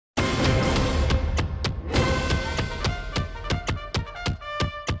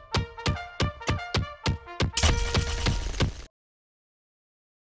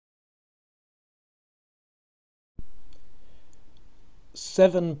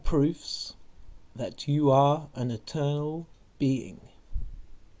7 proofs that you are an eternal being.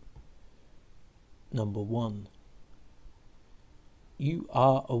 Number 1. You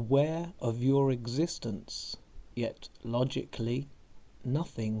are aware of your existence, yet logically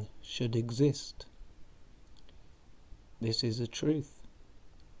nothing should exist. This is a truth.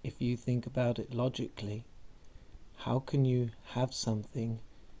 If you think about it logically, how can you have something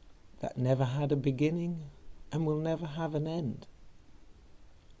that never had a beginning and will never have an end?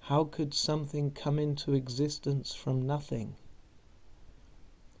 How could something come into existence from nothing?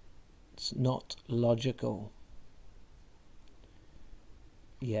 It's not logical.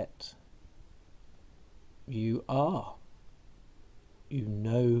 Yet you are. You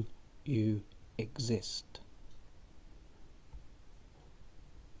know you exist.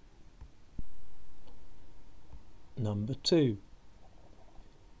 Number 2.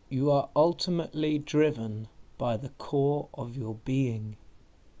 You are ultimately driven by the core of your being,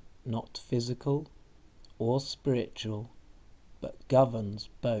 not physical or spiritual, but governs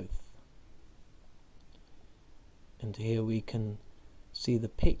both. And here we can see the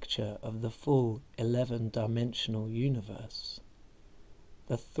picture of the full 11-dimensional universe.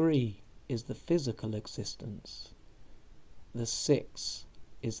 The 3 is the physical existence. The 6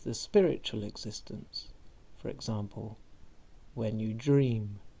 is the spiritual existence. For example, when you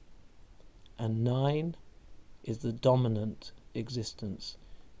dream. And 9 is the dominant existence.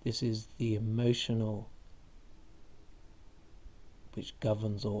 This is the emotional, which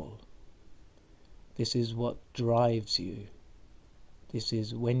governs all. This is what drives you. This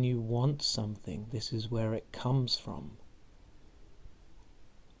is when you want something. This is where it comes from.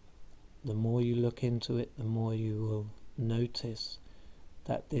 The more you look into it, the more you will notice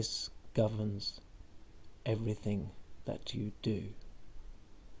that this governs everything that you do.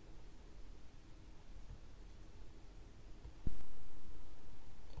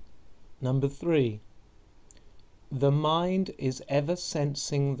 Number 3. The mind is ever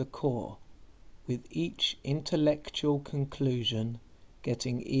sensing the core, with each intellectual conclusion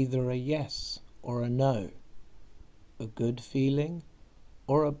getting either a yes or a no, a good feeling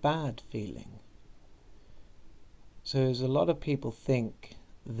or a bad feeling. So as a lot of people think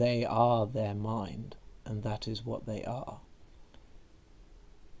they are their mind, and that is what they are.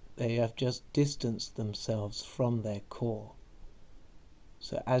 They have just distanced themselves from their core.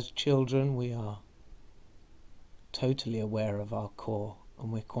 So as children we are totally aware of our core,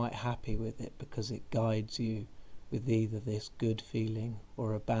 and we're quite happy with it because it guides you with either this good feeling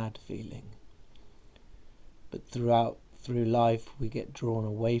or a bad feeling. But through life we get drawn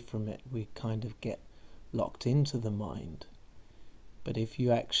away from it. We kind of get locked into the mind. But if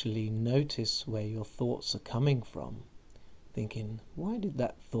you actually notice where your thoughts are coming from, thinking, why did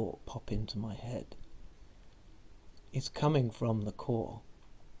that thought pop into my head? It's coming from the core.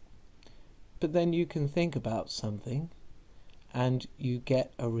 But then you can think about something and you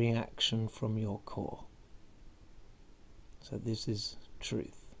get a reaction from your core. So this is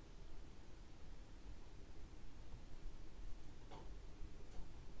truth.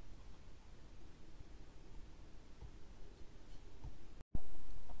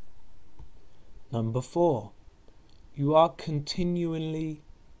 Number 4. You are continually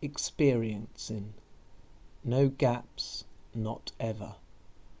experiencing. No gaps, not ever.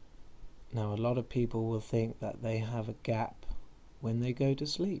 Now a lot of people will think that they have a gap when they go to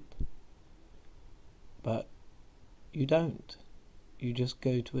sleep. But you don't. You just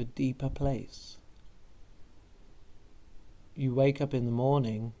go to a deeper place. You wake up in the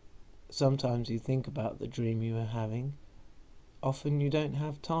morning, sometimes you think about the dream you were having. Often you don't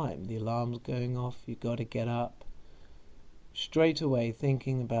have time. The alarm's going off, you've got to get up. Straight away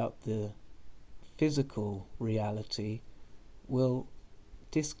thinking about the physical reality will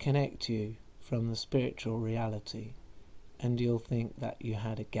disconnect you from the spiritual reality, and you'll think that you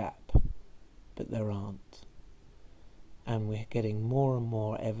had a gap, but there aren't. And we're getting more and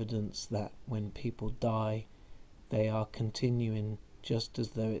more evidence that when people die, they are continuing just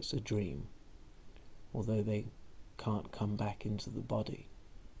as though it's a dream, although they can't come back into the body.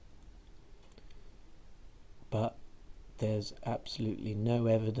 But there's absolutely no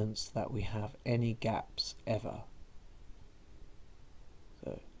evidence that we have any gaps ever.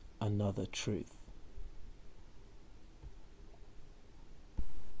 So, another truth.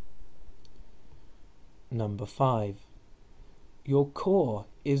 Number 5. Your core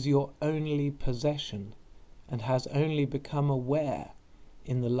is your only possession and has only become aware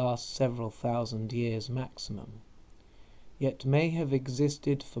in the last several thousand years maximum, yet may have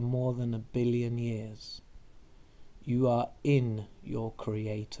existed for more than 1 billion years. You are in your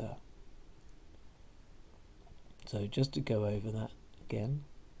Creator. So just to go over that again.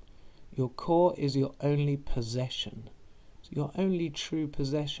 Your core is your only possession. So your only true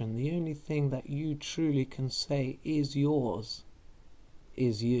possession, the only thing that you truly can say is yours,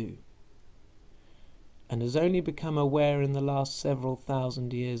 is you. And has only become aware in the last several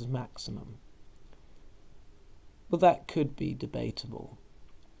thousand years maximum. Well, that could be debatable.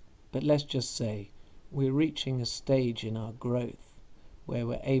 But let's just say we're reaching a stage in our growth where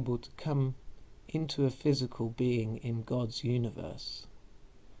we're able to come into a physical being in God's universe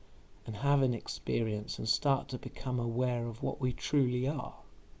and have an experience and start to become aware of what we truly are.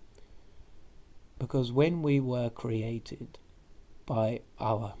 Because when we were created by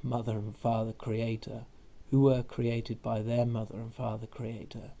our mother and father creator, who were created by their mother and father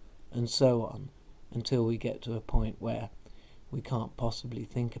creator, and so on, until we get to a point where we can't possibly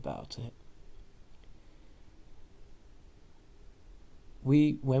think about it.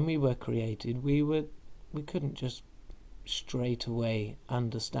 When we were created, we couldn't just straight away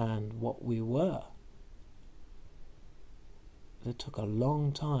understand what we were. It took a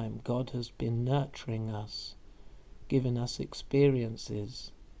long time. God has been nurturing us, giving us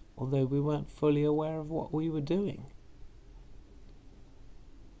experiences, although we weren't fully aware of what we were doing.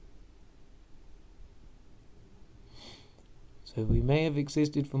 So we may have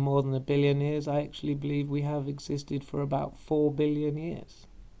existed for more than 1 billion years. I actually believe we have existed for about 4 billion years.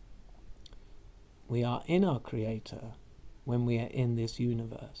 We are in our Creator when we are in this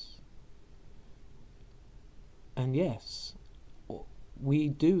universe. And yes, we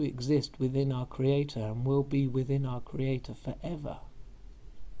do exist within our Creator and will be within our Creator forever.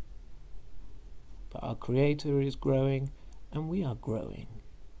 But our Creator is growing and we are growing.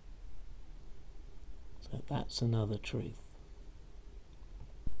 So that's another truth.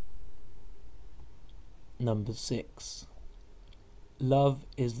 Number 6. Love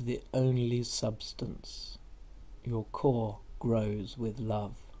is the only substance. Your core grows with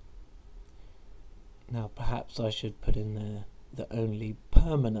love. Now perhaps I should put in there the only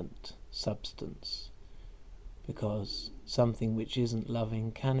permanent substance, because something which isn't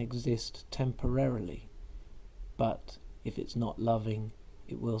loving can exist temporarily, but if it's not loving,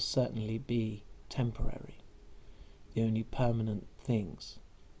 it will certainly be temporary. The only permanent things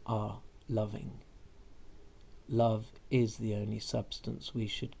are loving. Love is the only substance we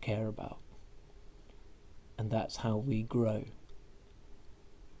should care about. And that's how we grow,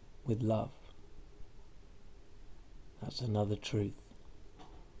 with love. That's another truth.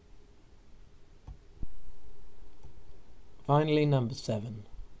 Finally, number 7.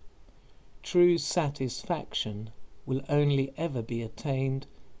 True satisfaction will only ever be attained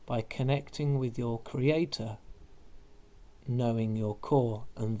by connecting with your Creator, knowing your core,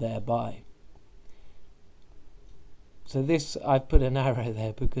 and thereby. So this, I've put an arrow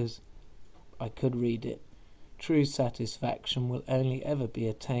there because I could read it. True satisfaction will only ever be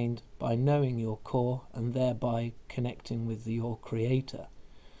attained by knowing your core and thereby connecting with your Creator.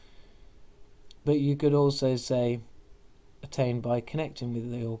 But you could also say attained by connecting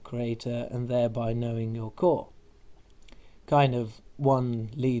with your Creator and thereby knowing your core. Kind of one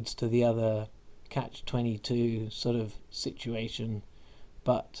leads to the other, catch-22 sort of situation,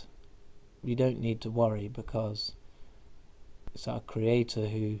 but you don't need to worry because it's our Creator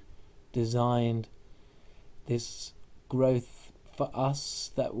who designed this growth for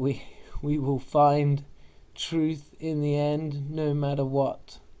us, that we will find truth in the end no matter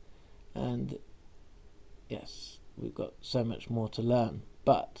what. And yes, we've got so much more to learn,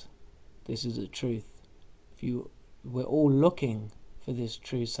 but this is a truth. We're all looking for this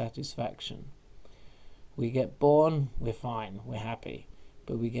true satisfaction. We get born, we're fine, we're happy,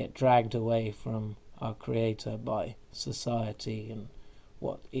 but we get dragged away from our Creator by society and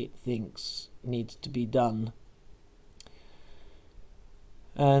what it thinks needs to be done.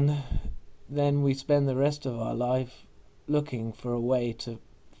 And then we spend the rest of our life looking for a way to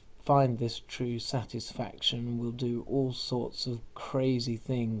find this true satisfaction. We'll do all sorts of crazy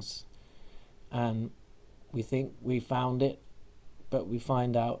things and we think we found it, but we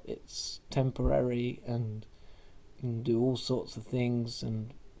find out it's temporary, and you can do all sorts of things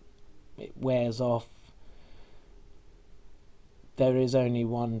and it wears off. There is only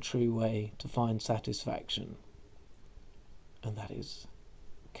one true way to find satisfaction, and that is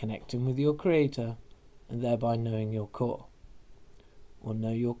connecting with your Creator and thereby knowing your core, or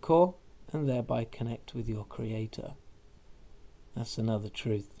know your core and thereby connect with your Creator. That's another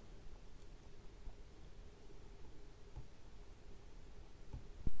truth.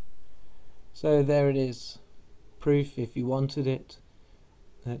 So there it is, proof, if you wanted it,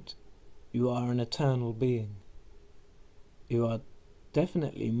 that you are an eternal being. You are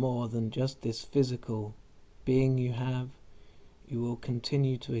definitely more than just this physical being you have. you will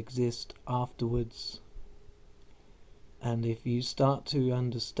continue to exist afterwards. And if you start to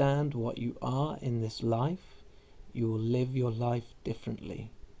understand what you are in this life, you will live your life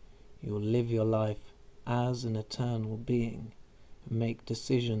differently. You will live your life as an eternal being and make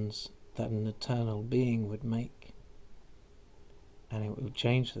decisions that an eternal being would make. And it will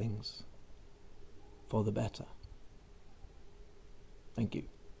change things for the better. Thank you.